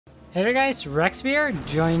Hey there guys, Raxby here,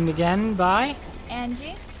 joined again by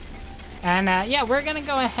Angie. And yeah, we're gonna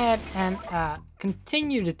go ahead and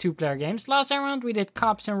continue the two-player games. Last time around we did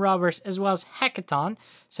Cops and Robbers as well as Hackathon.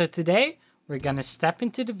 So today we're gonna step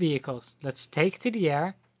into the vehicles. Let's take to the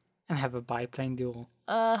air and have a biplane duel.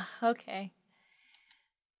 Okay.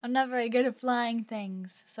 I'm not very good at flying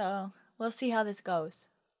things, so we'll see how this goes.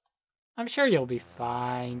 I'm sure you'll be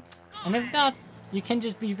fine. And if not, you can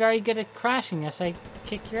just be very good at crashing as I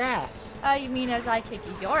kick your ass. You mean as I kick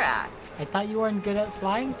your ass? I thought you weren't good at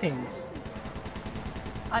flying things.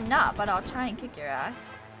 I'm not, but I'll try and kick your ass.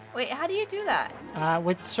 Wait, how do you do that?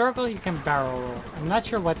 With circle you can barrel roll. I'm not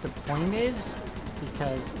sure what the point is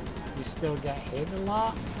because you still get hit a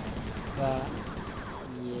lot, but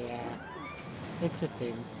yeah, it's a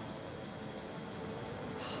thing.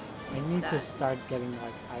 I need to start getting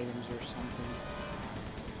like items or something.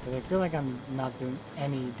 But I feel like I'm not doing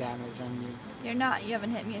any damage on you. You're not. You haven't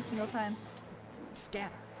hit me a single time. Scatter.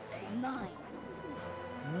 9.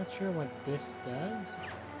 I'm not sure what this does.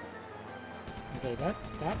 Okay, that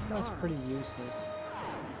was pretty useless.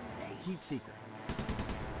 Heat Seeker.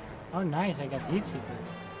 Oh nice, I got Heat Seeker.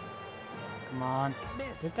 Come on.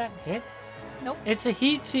 Miss. Did that hit? Nope. It's a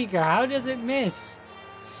Heat Seeker. How does it miss?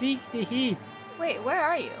 Seek the heat. Wait, where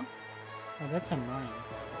are you? Oh, that's a mine.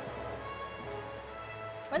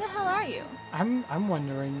 Where the hell are you? I'm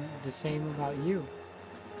wondering the same about you.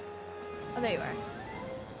 Oh, there you are.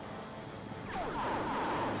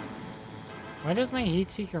 Why does my Heat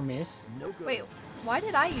Seeker miss? No good. Wait, why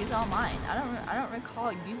did I use all mine? I don't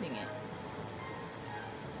recall using it.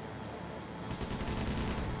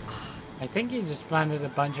 I think you just planted a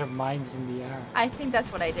bunch of mines in the air. I think that's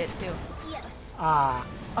what I did too. Yes. Ah.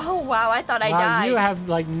 Oh wow, I thought I Wow, died. you have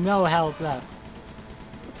like no health left.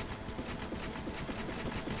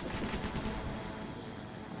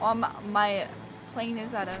 Well, my plane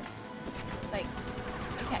is out of, like,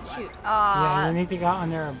 I can't shoot. Yeah, you need to go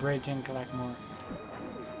under a bridge and collect more.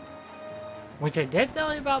 Which I did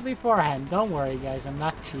tell you about beforehand. Don't worry, guys. I'm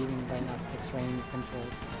not cheating by not explaining the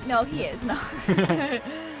controls. No, he is. No.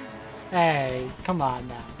 Hey, come on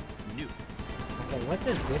now. Nuke. Okay, what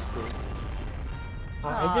does this do? Oh,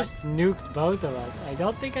 I just nuked both of us. I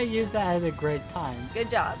don't think I used that at a great time. Good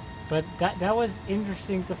job. But that was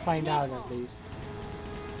interesting to find out at least.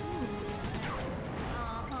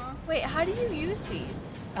 Wait, how do you use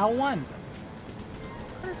these? L1.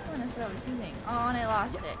 Could have sworn that's what I was using. Oh, and I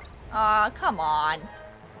lost it. Aw, come on.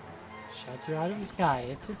 Shot you out of the sky.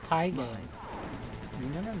 It's a tie game.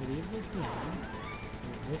 I'm gonna leave this behind.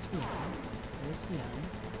 Leave this behind. This behind.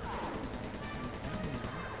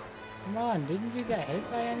 Come on, didn't you get hit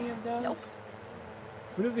by any of those? Nope.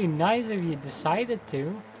 Would it be nice if you decided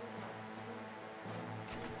to?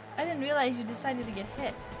 I didn't realize you decided to get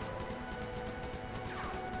hit.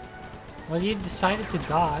 Well, you decided to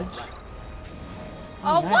dodge.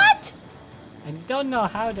 Oh, nice. what? I don't know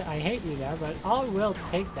how to. I hate you there, but I will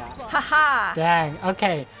take that. Haha. Dang.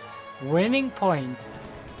 Okay. Winning point.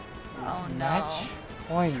 Oh no. Match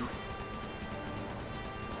point.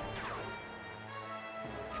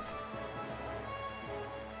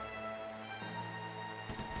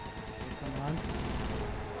 Come on.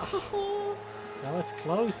 That was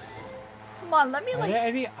close. Come on, let me Are like. there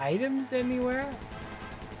any items anywhere?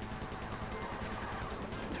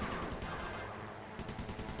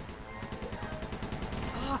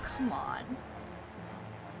 Oh, come on.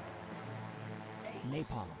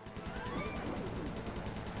 Napalm.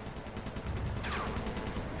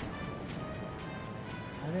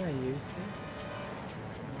 How do I use this?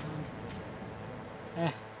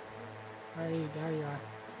 Where are you? There you are.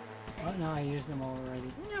 Oh no, I used them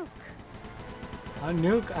already. Nuke. Oh,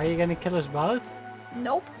 Nuke, are you gonna kill us both?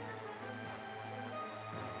 Nope.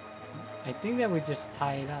 I think that we just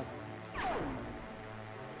tie it up.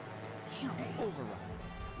 Damn. Overrun.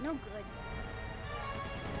 No good.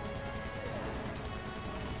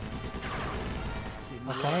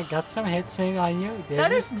 Okay, got some hits in on you. This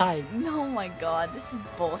That is is tight. Oh my god, this is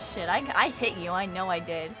bullshit. I hit you. I know I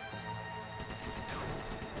did.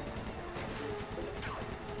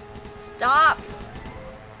 Stop.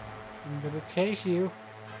 I'm gonna chase you.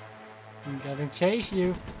 I'm gonna chase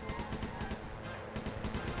you.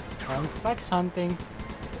 I'm fox hunting.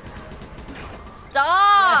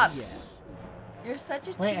 Stop. Yes. You're such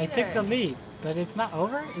a cheater. Wait, I took the lead, but it's not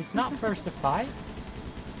over? It's not first to 5?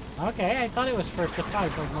 Okay, I thought it was first to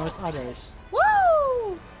 5 like most others.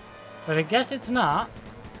 Woo! But I guess it's not.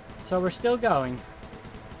 So we're still going.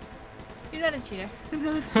 You're not a cheater.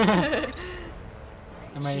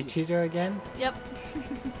 Am I a cheater again? Yep.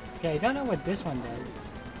 Okay, I don't know what this one does.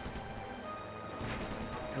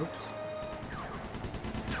 Oops.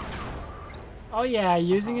 Oh yeah,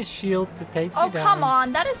 using a shield to take you Oh, down. come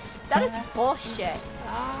on. That is bullshit.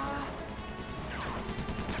 Ah,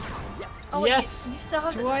 Oh, wait, yes, you still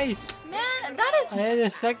have twice. Man, that is... I had a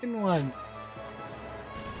second one.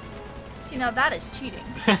 See, now that is cheating.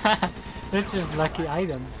 That's just lucky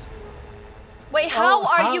items. Wait, how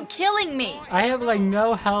are how- you killing me? I have like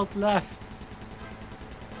no health left.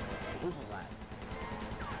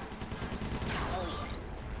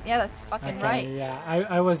 Yeah, that's fucking Okay, right. yeah,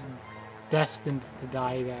 I was destined to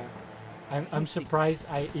die there. I'm surprised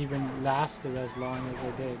I even lasted as long as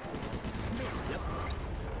I did.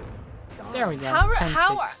 There we go. How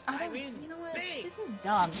 10-6. I don't, you know what? This is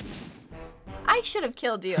dumb. I should have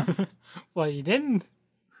killed you. Well, you didn't.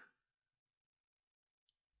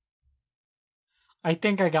 I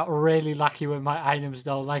think I got really lucky with my items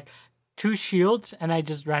though. Like 2 shields and I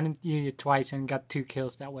just ran into you twice and got 2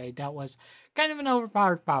 kills that way. That was kind of an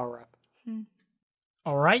overpowered power-up.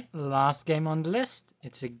 Alright, last game on the list.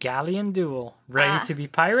 It's a galleon duel. Ready to be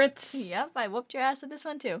pirates? Yep, I whooped your ass at this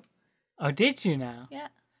one too. Oh, did you now? Yeah.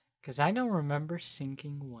 Because I don't remember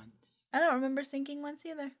sinking once. I don't remember sinking once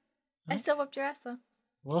either. I still whooped your ass though.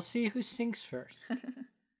 We'll see who sinks first.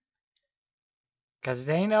 Because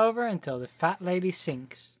it ain't over until the fat lady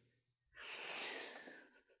sinks.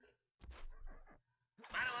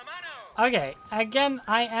 Okay, again,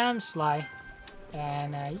 I am Sly.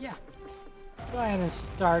 And yeah, let's go ahead and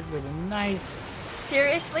start with a nice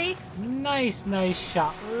Seriously? nice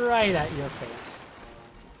shot right at your face.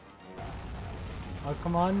 Oh,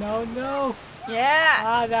 come on, no. Yeah.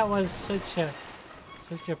 Ah, that was such a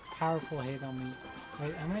powerful hit on me.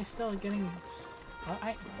 Wait, am I still getting... Oh,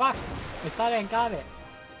 fuck! I thought I got it.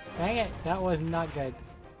 Dang it, that was not good.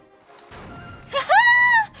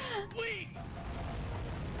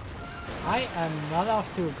 I am not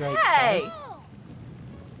off to a great Hey. start.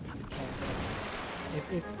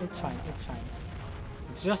 Okay. It's fine, it's fine.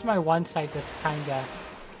 It's just my one side that's kinda...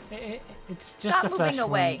 it's just Stop a flesh moving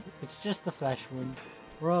away. wound. It's just a flesh wound.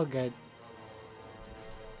 We're all good.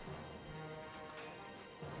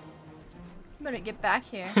 You better get back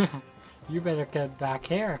here. You better get back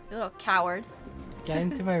here. You little coward. Get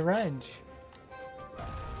into my range.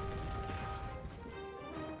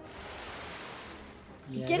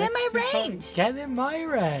 Yeah, Get in that's my too far. range. Get in my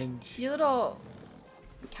range. You little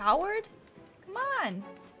coward. Come on.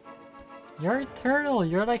 You're a turtle.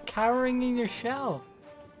 You're like cowering in your shell.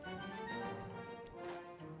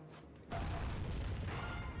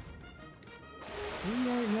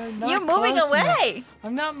 You're moving close enough. away.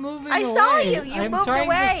 I'm not moving I away. saw you. You I'm moved trying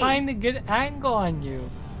away. to find a good angle on you.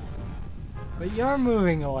 But you're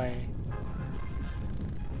moving away.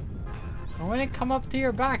 I want to come up to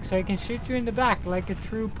your back so I can shoot you in the back like a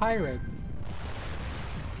true pirate.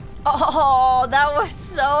 Oh, that was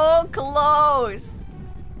so close.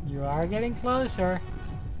 You are getting closer.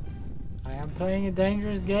 I am playing a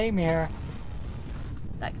dangerous game here.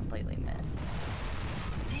 That completely missed.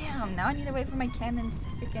 Damn, now I need to wait for my cannons to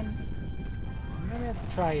freaking... I'm gonna have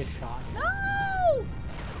to try a shot. No!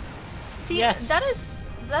 See, Yes. that's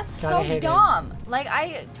Gotta so hit dumb. Like,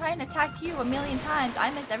 I try and attack you a million times.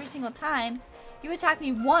 I miss every single time. You attack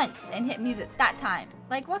me once and hit me that time.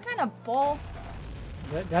 Like, what kind of bull?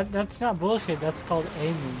 That's not bullshit. That's called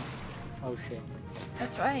aiming. Oh shit.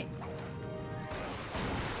 That's right.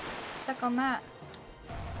 Suck on that.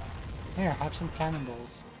 Here, have some cannonballs.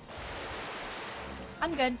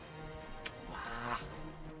 I'm good. Ah.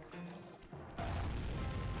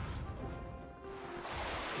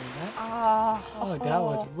 See that? Oh, that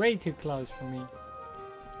was way too close for me.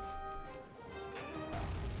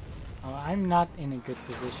 Oh, I'm not in a good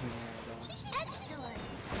position here at all.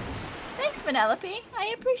 Thanks, Penelope.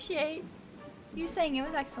 I appreciate you saying it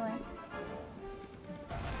was excellent.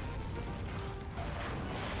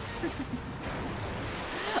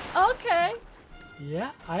 Okay.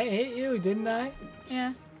 Yeah, I hit you, didn't I?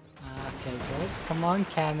 Yeah. Okay, good. Come on,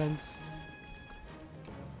 cannons.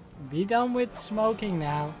 Be done with smoking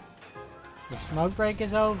now. Your smoke break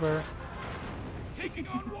is over. Taking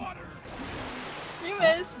on water. You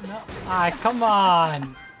missed. No. Ah, come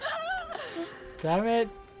on. Damn it.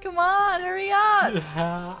 Come on, hurry up.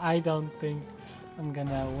 I don't think I'm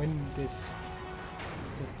gonna win this.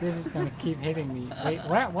 This is gonna keep hitting me. Wait,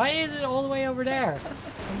 why is it all the way over there?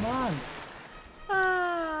 Come on.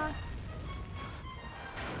 Ah.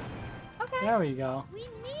 Okay. There we go.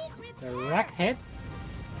 Direct hit.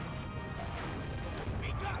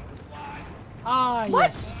 Ah, What?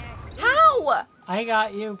 yes. How? I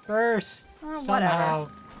got you first. Oh, somehow.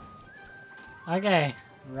 Okay,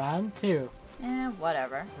 round 2. Eh,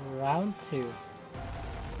 whatever. Round 2.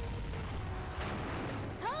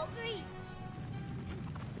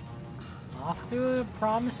 Off to a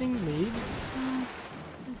promising lead.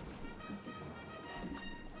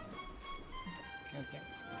 Okay.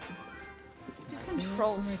 These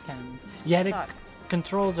controls Yeah, the suck.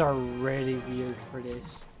 controls are really weird for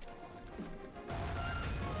this.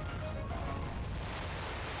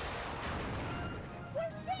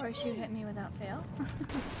 Of course you hit me without fail.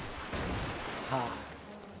 Ha.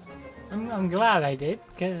 I'm glad I did,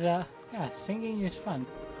 because yeah, singing is fun.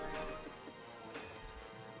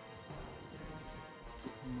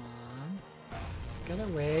 Come on. Just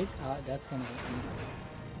gotta wait. Oh, that's gonna hit me.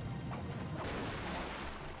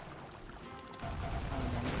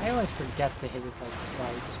 I always forget to hit it like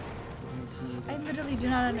twice when it's needed. I literally do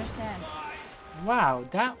not understand. Wow,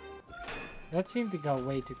 that seemed to go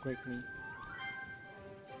way too quickly.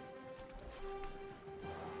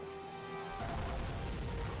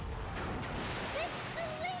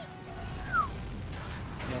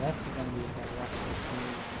 Yeah, that's gonna be a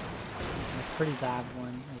pretty bad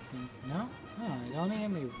one, I think. No? Oh, it only hit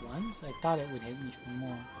me once? I thought it would hit me for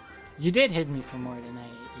more. You did hit me for more than I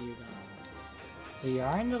hit you, though. So you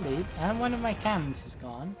are in the lead, and one of my cannons is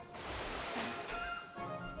gone.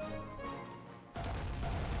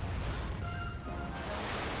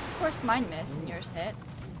 Of course mine missed and yours hit.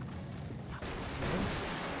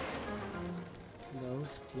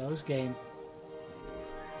 Close game.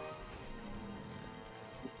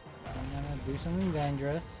 I'm gonna do something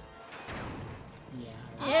dangerous.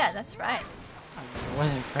 Yeah, that's right. I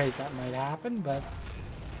wasn't afraid that might happen, but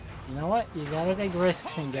you know what? You gotta take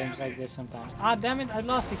risks in games like this sometimes. Ah, damn it! I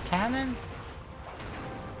lost a cannon.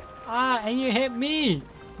 Ah, and you hit me.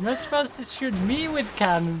 You're not supposed to shoot me with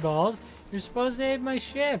cannonballs. You're supposed to hit my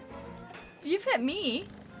ship. You've hit me.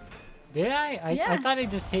 Did I? Yeah. I thought I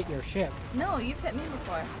just hit your ship. No, you've hit me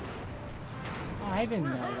before. Oh, I didn't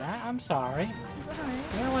know that. I'm sorry. It's alright.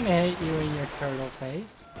 I don't want to hit you in your turtle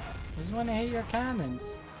face. I just want to hit your cannons.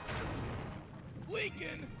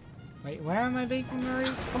 Leaking. Wait, where am I leaking, Murray?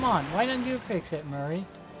 Come on, why don't you fix it, Murray?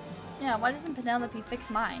 Yeah, why doesn't Penelope fix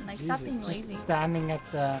mine? Like, stop being Jesus, lazy. just standing at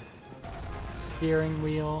the steering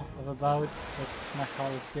wheel of a boat. It's not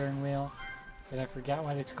called a steering wheel, but I forget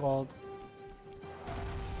what it's called.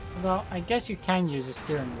 Although, I guess you can use a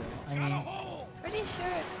steering wheel. I mean, Pretty sure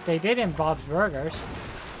it's... they did in Bob's Burgers.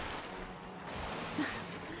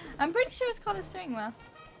 I'm pretty sure it's called a steering wheel.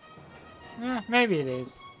 Yeah, maybe it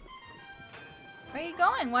is. Where are you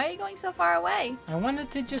going? Why are you going so far away? I wanted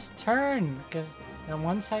to just turn, because on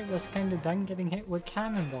one side was kind of done getting hit with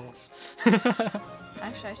cannonballs.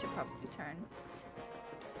 Actually, I should probably turn.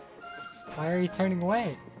 Why are you turning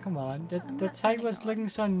away? Come on, I'm that not side turning was away. looking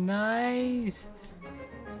so nice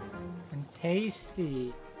and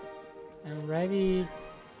tasty and ready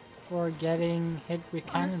for getting hit with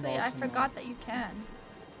cannonballs. Honestly, I and forgot that you can.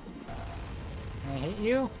 all. Can I hit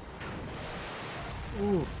you?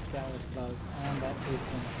 Oof, that was close. And that is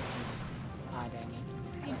gonna hit me. Ah, dang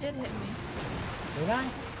it. You did hit me. Did I?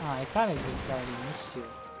 Oh, I thought I just barely missed you.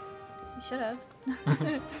 You should have.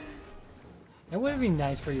 That would have been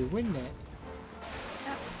nice for you, wouldn't it?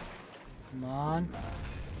 Yep. Come on.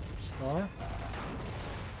 Store.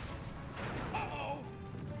 Uh-oh.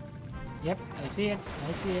 Yep, I see it.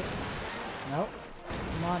 I see it. Nope.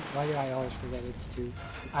 Come on. Why do I always forget it's 2?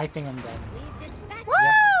 I think I'm dead. Woo!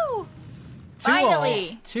 Tool.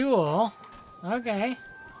 Finally! Tool. Okay.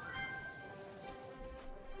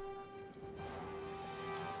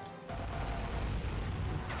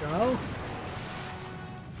 Let's go.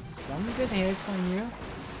 Some good hits on you.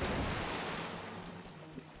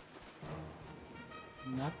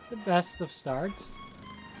 Not the best of starts.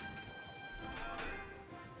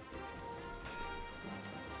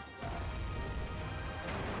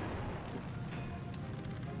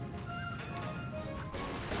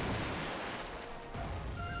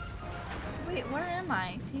 Wait, where am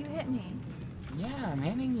I? So you hit me. Yeah, I'm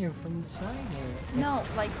hitting you from the side here. No,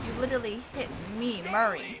 like you literally hit me,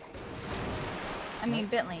 Murray. I mean,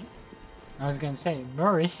 Bentley. I was gonna say,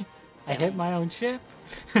 Murray, I hit my own ship.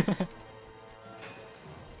 Okay.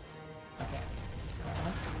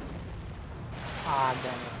 Ah,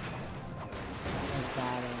 damn it. That was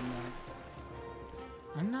bad aim there.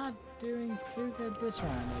 I'm not doing too good this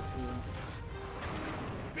round, I feel.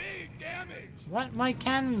 Big damage. What? My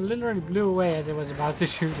cannon literally blew away as I was about to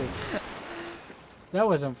shoot it. That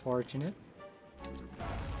was unfortunate.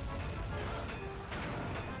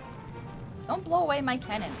 Don't blow away my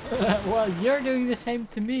cannons. Well, you're doing the same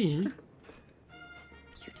to me. You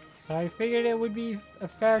deserve. So I figured it would be a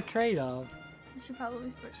fair trade-off. I should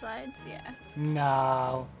probably switch sides. Yeah.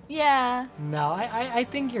 No. Yeah. No, I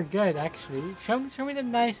think you're good, actually. Show me the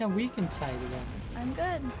nice and weakened side again. I'm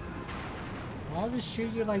good. I'll just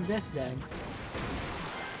shoot you like this then.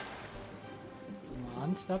 Come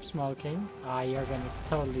on, stop smoking. Ah, you're gonna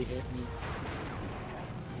totally hit me.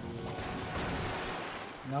 Yeah.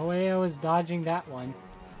 No way I was dodging that one.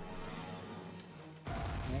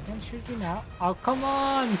 I can shoot you now. Oh, come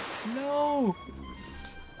on! No!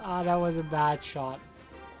 Ah, that was a bad shot.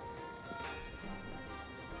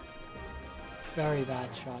 Very bad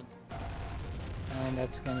shot. And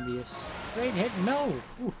that's gonna be a straight hit. No!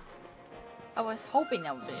 Ooh. I was hoping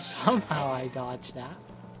that would be. Somehow I dodged that.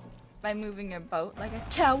 By moving your boat like a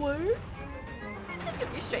coward. It's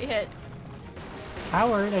gonna be a straight hit.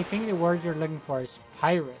 Coward, I think the word you're looking for is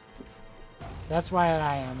pirate. So that's why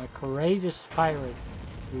I am a courageous pirate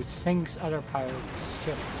who sinks other pirates'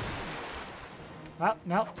 ships. Well,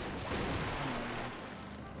 no.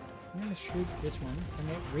 I'm gonna shoot this one. Can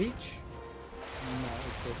it reach? No,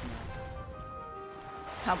 it did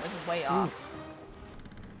not. That was way off. Oof.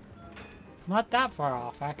 Not that far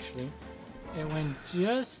off, actually. It went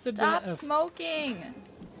just a Stop bit smoking!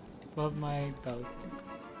 above my boat.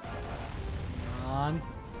 Come on.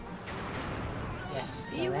 Yes.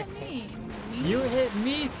 You hit direct me. You hit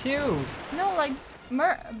me too. No, like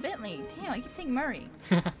Bentley. Damn, I keep saying Murray.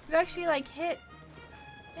 You actually like hit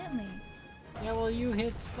Bentley. Yeah, well, you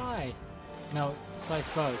hit Sly. No, Sly's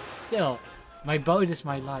boat. Still, my boat is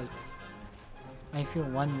my life. I feel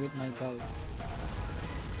one with my boat.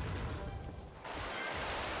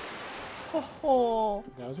 Oh,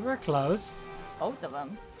 Those were close. both of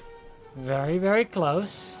them. Very, very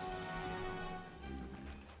close.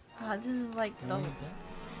 Ah, this is like the.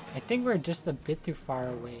 I think we're just a bit too far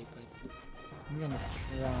away, but I'm gonna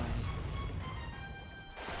try.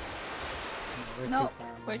 No,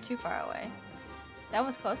 We're too far away. That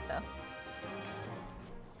was close though.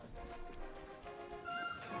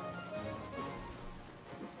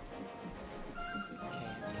 Okay.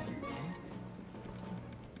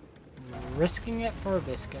 Risking it for a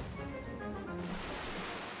biscuit.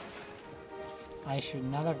 I should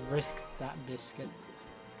not have risked that biscuit.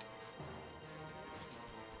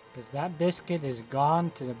 Because that biscuit is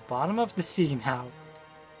gone to the bottom of the sea now.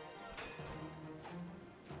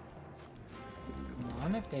 Come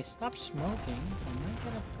on, if they stop smoking, I might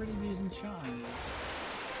get a pretty decent shot on you.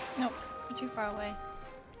 Nope, we're too far away.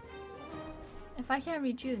 If I can't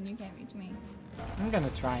reach you, then you can't reach me. I'm gonna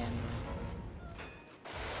try anyway.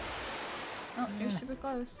 Oh, you're super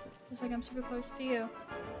close. Looks like I'm super close to you.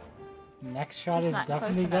 Next shot Just is not close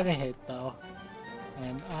definitely gonna enough. hit though.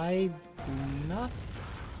 And I do not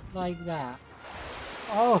like that.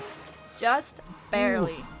 Oh! Just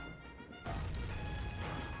barely. Ooh.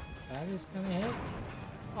 That is gonna hit.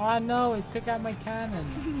 Oh no, it took out my cannon.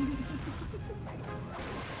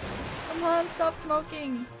 Come on, stop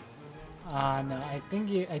smoking. Ah no, I think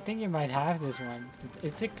you might have this one.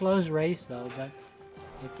 It's a close race though, but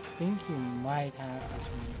I think you might have this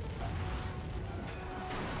one.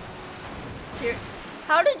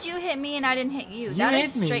 How did you hit me and I didn't hit you? You That hit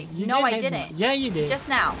is me. straight. You No, did I hit me. didn't. Yeah, you did. Just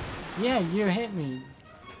now. Yeah, you hit me.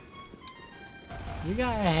 You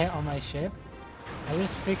got a hit on my ship. I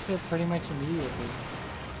just fixed it pretty much immediately.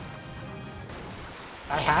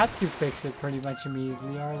 I had to fix it pretty much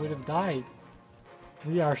immediately or I would have died.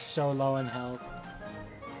 We are so low in health.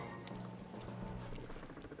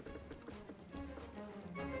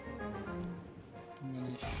 I'm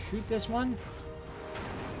gonna shoot this one.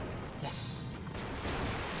 Yes.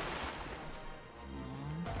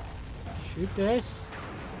 Shoot this.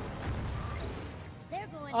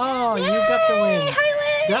 Oh, you got the win.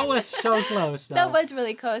 I win! That was so close, though. That was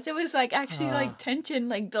really close. It was like actually like tension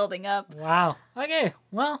like building up. Wow. Okay,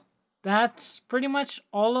 well, that's pretty much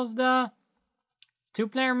all of the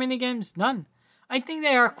two-player minigames done. I think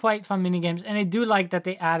they are quite fun minigames, and I do like that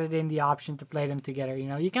they added in the option to play them together. You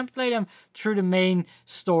know, you can play them through the main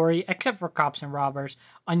story, except for cops and robbers,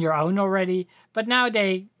 on your own already. But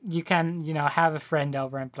nowadays, you can, you know, have a friend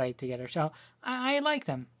over and play together. So I like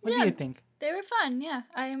them. What do you think? They were fun, yeah.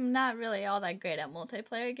 I am not really all that great at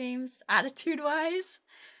multiplayer games, attitude-wise.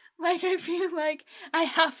 Like, I feel like I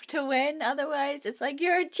have to win, otherwise it's like,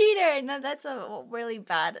 you're a cheater, and that's a really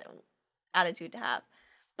bad attitude to have.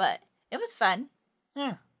 But it was fun.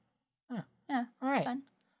 Yeah. Yeah, All it was right. fun.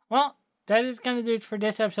 Well, that is going to do it for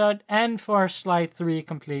this episode and for Sly 3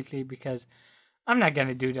 completely, because I'm not going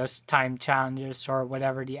to do those time challenges or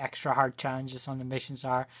whatever the extra hard challenges on the missions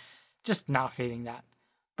are. Just not feeling that.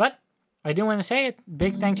 But I do want to say it.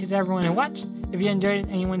 Big thank you to everyone who watched. If you enjoyed it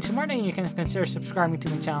and you want to see more, then you can consider subscribing to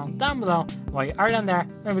my channel down below. While you are down there,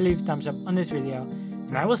 remember to leave a thumbs up on this video.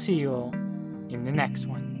 And I will see you all in the next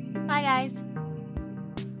one. Bye, guys.